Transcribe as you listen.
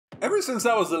Ever since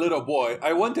I was a little boy,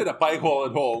 I wanted a pihole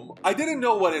at home. I didn't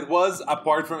know what it was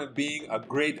apart from it being a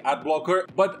great ad blocker,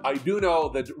 but I do know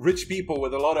that rich people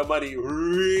with a lot of money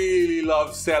really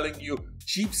love selling you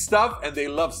cheap stuff and they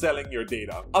love selling your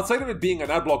data. Outside of it being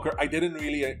an ad blocker, I didn't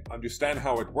really understand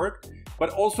how it worked, but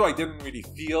also I didn't really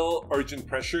feel urgent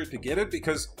pressure to get it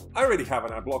because I already have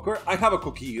an ad blocker. I have a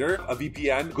cookie eater, a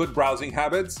VPN, good browsing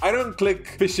habits. I don't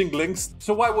click phishing links,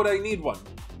 so why would I need one?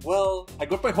 Well, I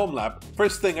got my homelab.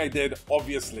 First thing I did,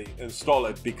 obviously, install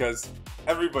it because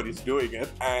everybody's doing it.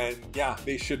 And yeah,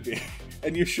 they should be.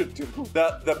 And you should too.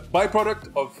 The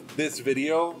byproduct of this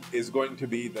video is going to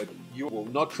be that you will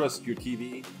not trust your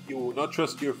TV, you will not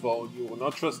trust your phone, you will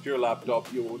not trust your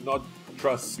laptop, you will not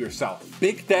trust yourself.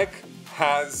 Big tech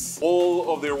has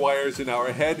all of their wires in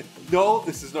our head. No,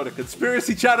 this is not a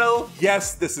conspiracy channel.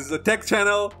 Yes, this is a tech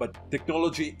channel, but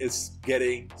technology is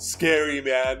getting scary,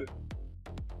 man.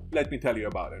 Let me tell you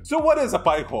about it. So what is a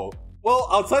pihole? Well,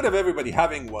 outside of everybody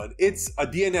having one, it's a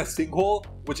DNS sinkhole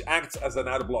which acts as an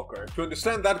ad blocker. To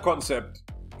understand that concept,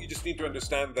 you just need to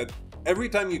understand that every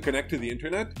time you connect to the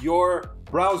internet, your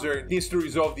browser needs to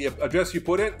resolve the address you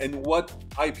put in and what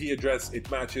IP address it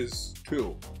matches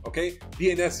to, okay?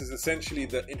 DNS is essentially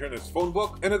the internet's phone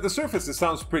book, and at the surface it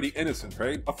sounds pretty innocent,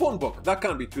 right? A phone book, that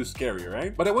can't be too scary,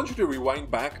 right? But I want you to rewind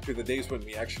back to the days when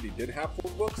we actually did have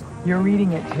phone books. You're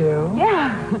reading it too?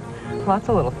 Yeah. Plot's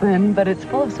a little thin, but it's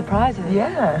full of surprises.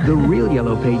 Yeah. The real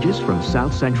yellow pages from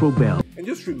South Central Bell. And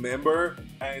just remember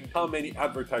and how many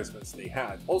advertisements they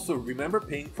had. Also, remember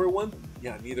paying for one?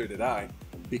 Yeah, neither did I.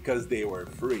 Because they were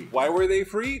free. Why were they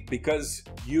free? Because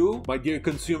you, my dear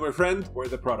consumer friend, were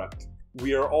the product.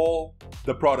 We are all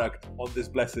the product on this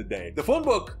blessed day. The phone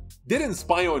book didn't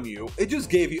spy on you, it just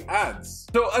gave you ads.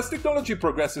 So as technology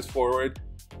progresses forward,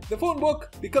 the phone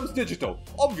book becomes digital,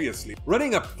 obviously.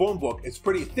 Running a phone book is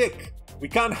pretty thick. We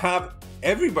can't have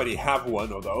everybody have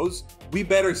one of those. We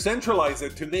better centralize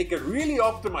it to make it really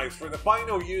optimized for the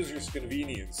final user's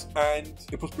convenience. And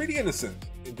it was pretty innocent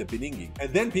in the beginning.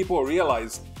 And then people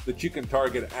realized that you can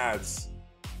target ads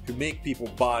to make people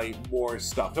buy more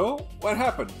stuff. So what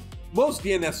happened? Most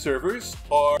DNS servers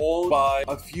are owned by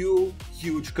a few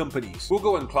huge companies.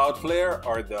 Google and Cloudflare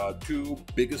are the two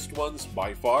biggest ones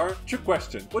by far. Trick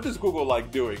question, what does Google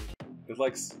like doing? It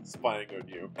likes spying on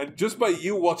you. And just by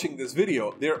you watching this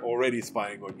video, they're already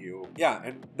spying on you. Yeah,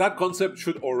 and that concept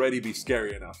should already be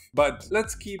scary enough. But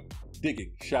let's keep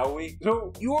digging, shall we?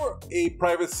 So you're a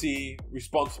privacy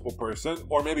responsible person,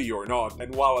 or maybe you're not.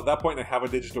 And wow, at that point I have a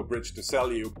digital bridge to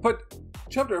sell you. But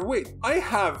Chapter, wait, I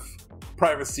have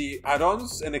privacy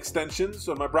add-ons and extensions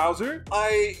on my browser.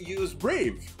 I use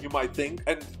Brave, you might think.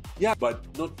 And yeah, but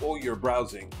not all your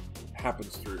browsing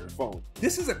happens through your phone.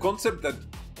 This is a concept that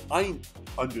I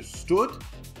understood,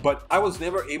 but I was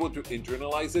never able to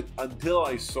internalize it until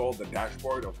I saw the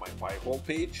dashboard of my pihole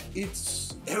page.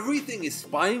 Everything is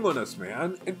spying on us,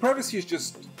 man, and privacy is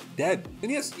just dead.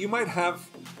 And yes, you might have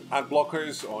ad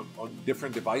blockers on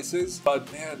different devices,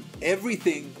 but man,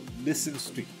 everything listens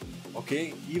to you,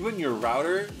 okay? Even your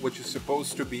router, which is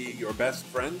supposed to be your best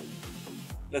friend,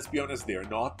 let's be honest, they're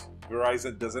not.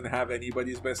 Verizon doesn't have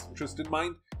anybody's best interest in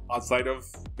mind outside of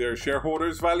their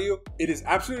shareholders' value. It is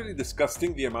absolutely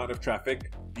disgusting the amount of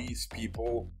traffic these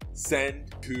people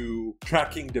send to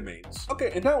tracking domains.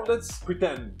 Okay, and now let's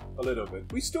pretend a little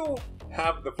bit. We still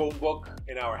have the phone book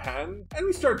in our hand and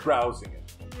we start browsing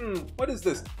it. What is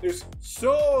this? There's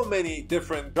so many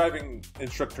different driving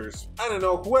instructors. I don't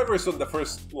know, whoever's on the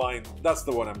first line, that's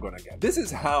the one I'm gonna get. This is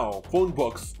how phone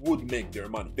books would make their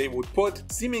money. They would put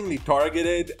seemingly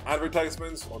targeted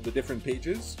advertisements on the different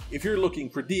pages. If you're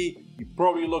looking for D, you're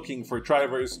probably looking for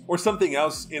drivers or something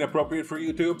else inappropriate for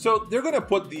YouTube. So they're gonna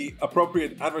put the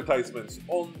appropriate advertisements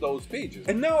on those pages.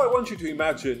 And now I want you to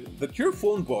imagine that your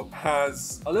phone book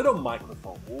has a little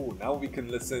microphone. Ooh, now we can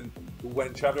listen to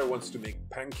when Chavler wants to make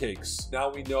pancakes.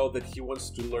 Now we know that he wants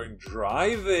to learn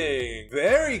driving.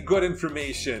 Very good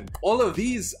information. All of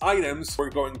these items we're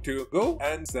going to go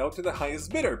and sell to the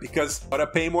highest bidder because gotta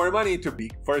pay more money to be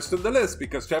first on the list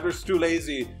because Chavler's too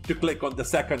lazy to click on the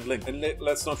second link. And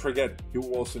let's not forget, you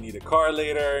will also need a car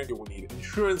later, you will need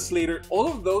insurance later. All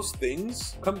of those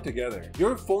things come together.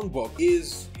 Your phone book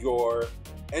is your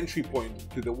entry point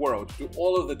to the world, to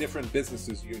all of the different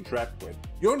businesses you interact with.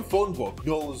 Your phone book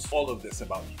knows all of this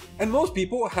about you. And most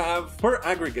people have, per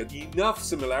aggregate, enough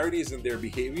similarities in their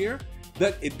behavior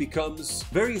that it becomes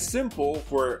very simple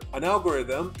for an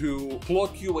algorithm to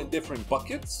plot you in different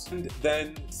buckets and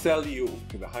then sell you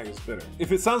to the highest bidder.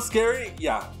 If it sounds scary,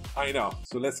 yeah, I know.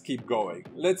 So let's keep going.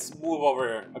 Let's move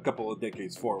over a couple of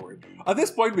decades forward. At this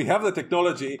point, we have the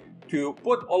technology to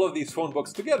put all of these phone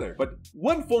books together, but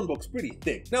one phone book's pretty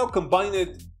thick. Now combine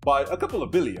it by a couple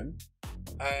of billion,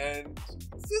 and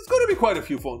it's going to be quite a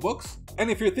few phone books. And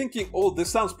if you're thinking, oh, this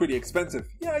sounds pretty expensive,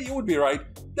 yeah, you would be right.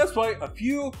 That's why a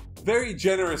few very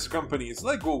generous companies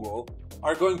like Google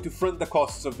are going to front the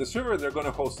costs of the server. They're going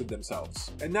to host it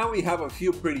themselves. And now we have a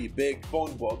few pretty big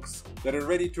phone books that are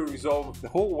ready to resolve the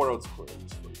whole world's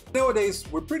queries for you. Nowadays,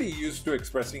 we're pretty used to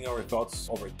expressing our thoughts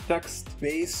over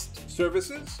text-based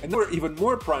services, and we're even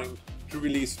more primed to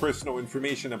release personal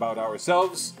information about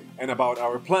ourselves and about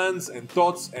our plans and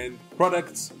thoughts and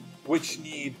products, which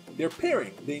need their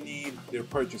pairing. They need their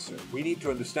purchaser. We need to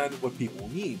understand what people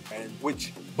need and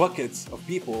which buckets of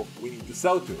people we need to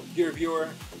sell to. Dear viewer,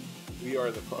 we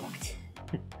are the product.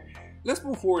 Let's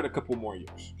move forward a couple more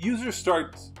years. Users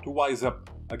start to wise up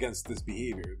against this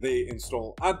behavior. They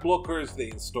install ad blockers,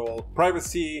 they install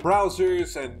privacy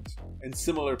browsers and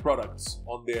similar products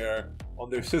on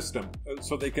their system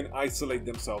so they can isolate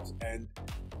themselves and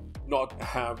not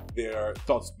have their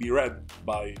thoughts be read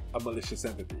by a malicious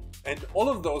entity. And all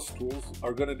of those tools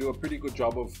are going to do a pretty good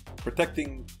job of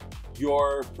protecting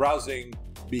your browsing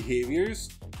behaviors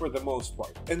for the most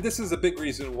part. And this is a big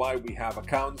reason why we have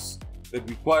accounts that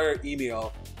require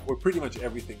email for pretty much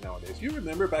everything nowadays. You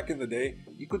remember back in the day,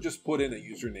 you could just put in a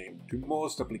username to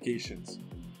most applications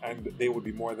and they would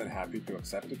be more than happy to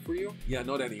accept it for you. Yeah,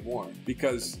 not anymore,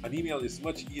 because an email is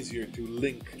much easier to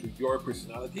link to your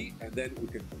personality, and then we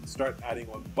can start adding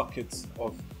on buckets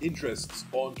of interests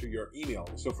onto your email.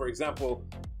 So for example,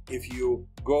 if you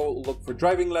go look for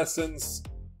driving lessons,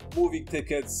 movie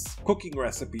tickets, cooking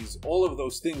recipes, all of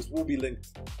those things will be linked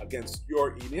against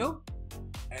your email,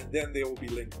 and then they will be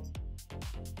linked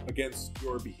against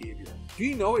your behavior. Do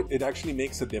you know it actually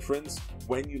makes a difference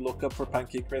when you look up for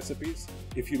pancake recipes?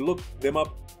 If you look them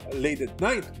up late at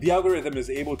night, the algorithm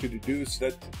is able to deduce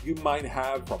that you might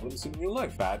have problems in your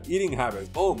life. Bad eating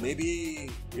habits. Oh, maybe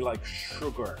we like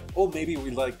sugar. Oh, maybe we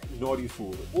like naughty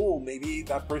food. Oh, maybe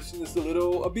that person is a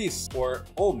little obese. Or,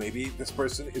 oh, maybe this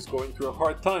person is going through a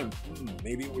hard time.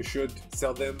 Maybe we should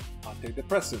sell them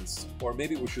antidepressants. Or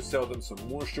maybe we should sell them some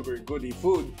more sugar goody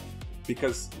food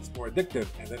because it's more addictive,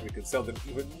 and then we can sell them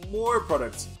even more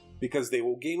products because they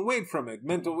will gain weight from it.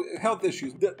 Mental health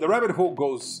issues. The rabbit hole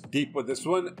goes deep with this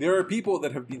one. There are people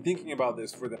that have been thinking about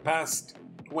this for the past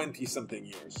 20-something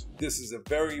years. This is a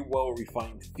very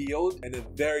well-refined field and a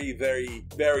very, very,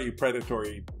 very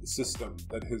predatory system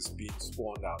that has been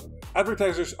spawned out of it.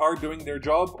 Advertisers are doing their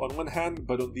job on one hand,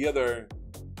 but on the other,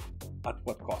 at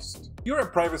what cost? You're a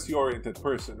privacy-oriented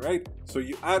person, right? So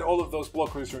you add all of those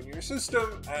blockers on your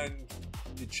system and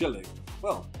you're chilling.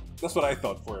 Well, that's what I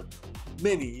thought for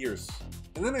many years.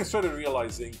 And then I started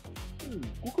realizing,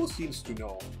 Google seems to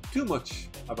know too much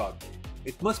about me.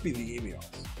 It must be the emails.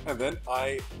 And then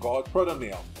I got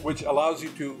ProtoMail, which allows you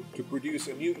to produce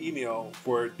a new email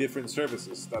for different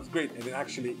services. That's great, and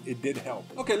it did help.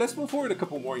 Okay, let's move forward a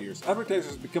couple more years.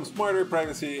 Advertisers become smarter,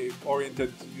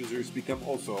 privacy-oriented users become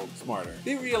also smarter.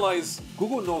 They realize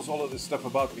Google knows all of this stuff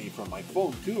about me from my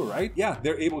phone too, right? Yeah,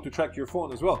 they're able to track your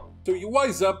phone as well. So you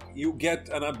wise up, you get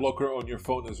an ad blocker on your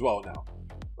phone as well now.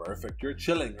 Perfect, you're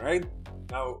chilling, right?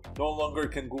 Now, no longer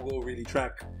can Google really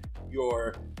track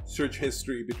your search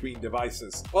history between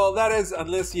devices. Well, that is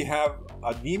unless you have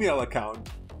an email account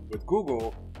with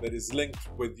Google that is linked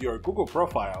with your Google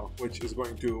profile, which is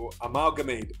going to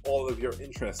amalgamate all of your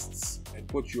interests and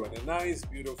put you in a nice,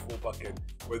 beautiful bucket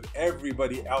with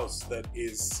everybody else that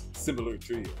is similar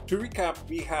to you. To recap,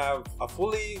 we have a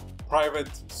fully private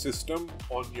system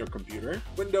on your computer,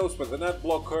 Windows with an ad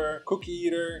blocker, cookie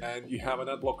eater, and you have an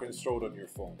ad blocker installed on your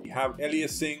phone. You have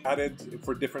aliasing added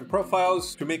for different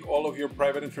profiles to make all of your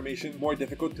private information more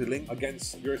difficult to link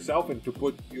against yourself and to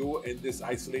put you in this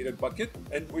isolated bucket.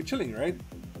 And we're chilling, right?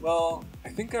 Well, I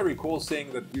think I recall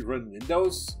saying that we run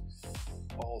Windows.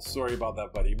 Oh, sorry about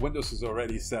that, buddy. Windows is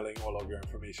already selling all of your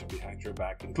information behind your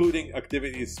back, including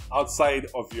activities outside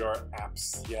of your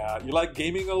apps. Yeah, you like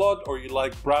gaming a lot, or you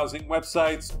like browsing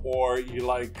websites, or you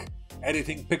like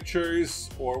editing pictures,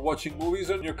 or watching movies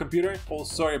on your computer? Oh,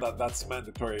 sorry about that's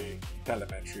mandatory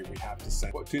telemetry we have to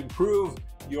send. But to improve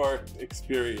your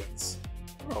experience,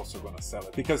 we're also going to sell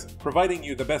it, because providing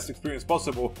you the best experience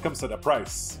possible comes at a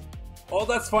price. Oh,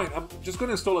 that's fine. I'm just going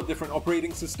to install a different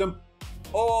operating system.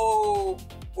 Oh,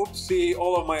 oopsie,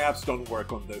 all of my apps don't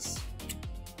work on this.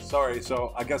 sorry,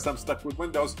 so I guess I'm stuck with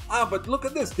Windows. But look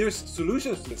at this. There's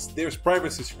solutions to this. There's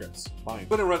privacy scripts. Fine. I'm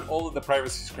gonna run all of the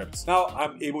privacy scripts. Now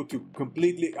I'm able to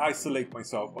completely isolate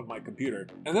myself on my computer.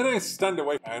 And then I stand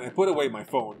away and I put away my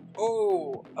phone.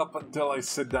 Oh, up until I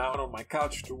sit down on my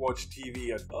couch to watch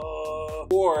TV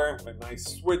or a nice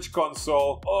Switch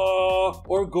console,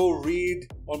 or go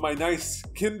read on my nice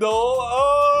Kindle.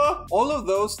 All of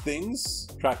those things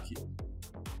track you.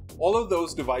 All of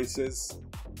those devices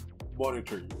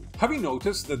monitor you. Have you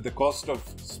noticed that the cost of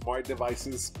smart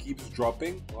devices keeps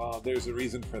dropping? Well, there's a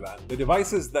reason for that. The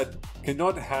devices that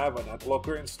cannot have an ad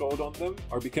blocker installed on them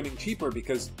are becoming cheaper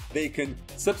because they can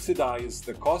subsidize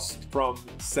the cost from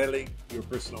selling your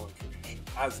personal information,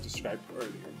 as described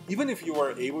earlier. Even if you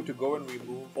are able to go and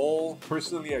remove all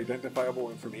personally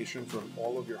identifiable information from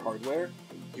all of your hardware,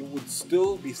 you would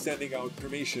still be sending out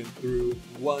information through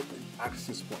one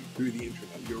access point, through the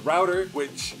internet. Your router,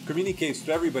 which communicates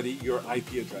to everybody your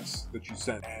IP address that you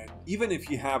send. And even if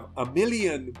you have a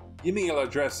million email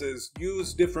addresses,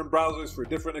 use different browsers for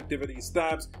different activities,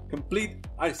 tabs, complete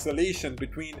isolation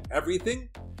between everything,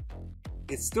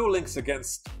 it still links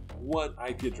against one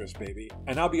IP address, baby.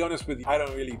 And I'll be honest with you, I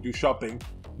don't really do shopping,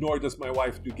 nor does my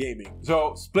wife do gaming.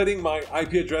 So splitting my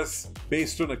IP address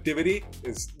based on activity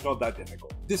is not that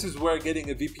difficult. This is where getting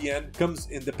a VPN comes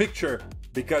in the picture,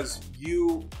 because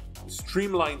you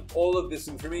streamline all of this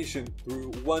information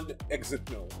through one exit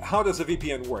node. How does a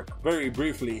VPN work? Very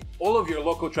briefly, all of your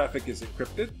local traffic is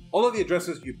encrypted. All of the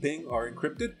addresses you ping are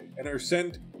encrypted and are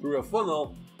sent through a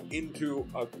funnel into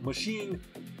a machine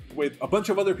with a bunch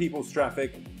of other people's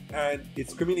traffic, and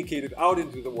it's communicated out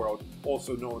into the world,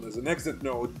 also known as an exit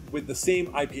node, with the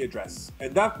same IP address.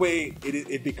 And that way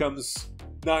it becomes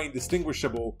now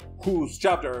indistinguishable whose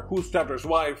chapter's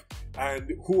wife,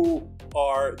 and who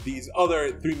are these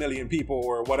other 3 million people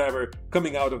or whatever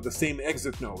coming out of the same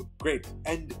exit node. Great.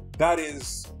 And that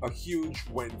is a huge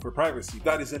win for privacy.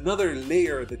 That is another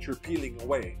layer that you're peeling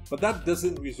away. But that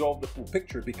doesn't resolve the full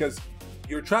picture, because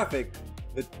your traffic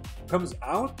that comes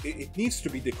out, it needs to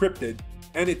be decrypted,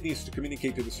 and it needs to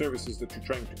communicate to the services that you're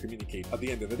trying to communicate at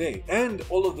the end of the day. And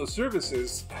all of those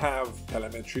services have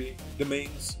telemetry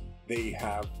domains. They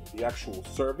have the actual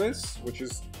service, which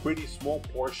is a pretty small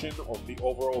portion of the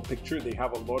overall picture. They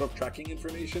have a lot of tracking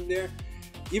information there.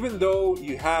 Even though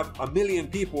you have a million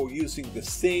people using the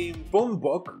same phone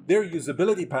book, their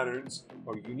usability patterns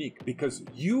are unique, because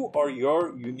you are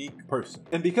your unique person.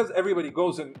 And because everybody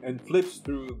goes and flips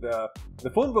through the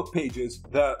phone book pages,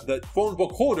 the phone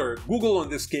book holder, Google in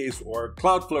this case, or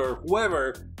Cloudflare,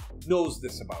 whoever, knows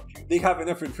this about you. They have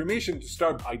enough information to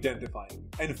start identifying.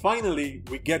 And finally,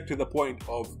 we get to the point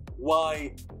of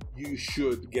why you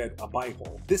should get a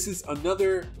pihole. This is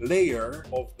another layer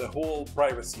of the whole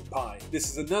privacy pie. This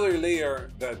is another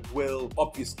layer that will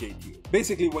obfuscate you.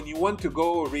 Basically, when you want to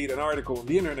go read an article on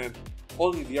the internet,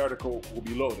 only the article will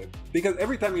be loaded. Because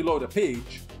every time you load a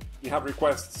page, you have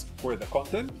requests for the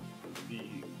content, the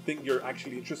thing you're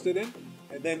actually interested in,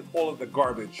 and then all of the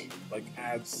garbage, like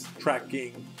ads,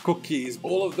 tracking, cookies,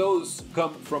 all of those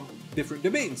come from different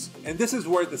domains. And this is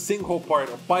where the sinkhole part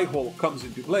of pihole comes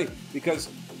into play, because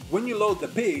when you load the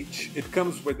page, it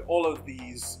comes with all of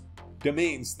these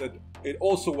domains that it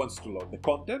also wants to load. The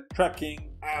content, tracking,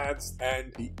 ads,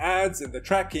 and the ads and the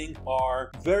tracking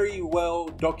are very well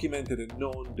documented and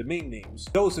known domain names.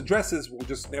 Those addresses will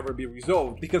just never be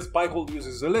resolved, because pihole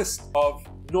uses a list of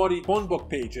naughty phone book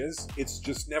pages. It's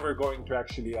just never going to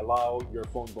actually allow your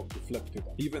phone book to flip to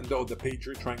them, even though the page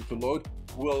you're trying to load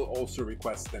will also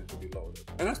request them to be loaded.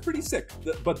 And that's pretty sick.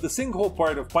 But the sinkhole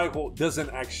part of pihole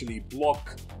doesn't actually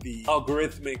block the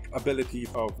algorithmic ability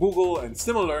of Google and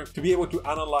similar to be able to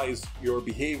analyze your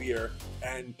behavior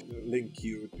and link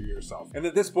you to yourself. And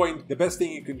at this point, the best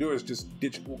thing you can do is just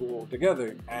ditch Google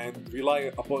altogether and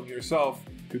rely upon yourself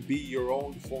to be your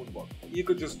own phone book. You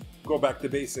could just go back to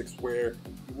basics, where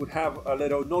you would have a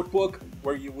little notebook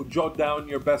where you would jot down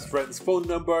your best friend's phone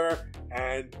number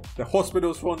and the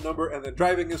hospital's phone number and the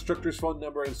driving instructor's phone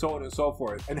number and so on and so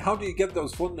forth. And how do you get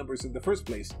those phone numbers in the first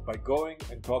place? By going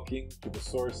and talking to the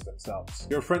source themselves.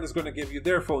 Your friend is going to give you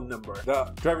their phone number.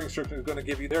 The driving instructor is going to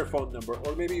give you their phone number,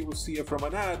 or maybe you will see it from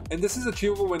an ad. And this is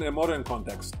achievable in a modern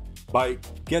context. By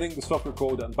getting the software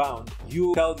code Unbound,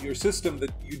 you tell your system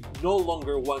that you no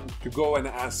longer want to go and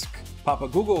ask Papa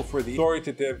Google for the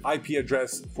authoritative IP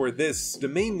address for this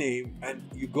domain name, and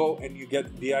you go and you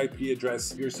get the IP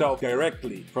address yourself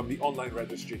directly from the online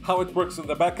registry. How it works on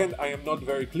the backend, I am not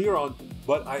very clear on,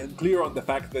 but I am clear on the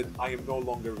fact that I am no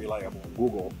longer reliable on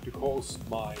Google to host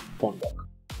my phone book.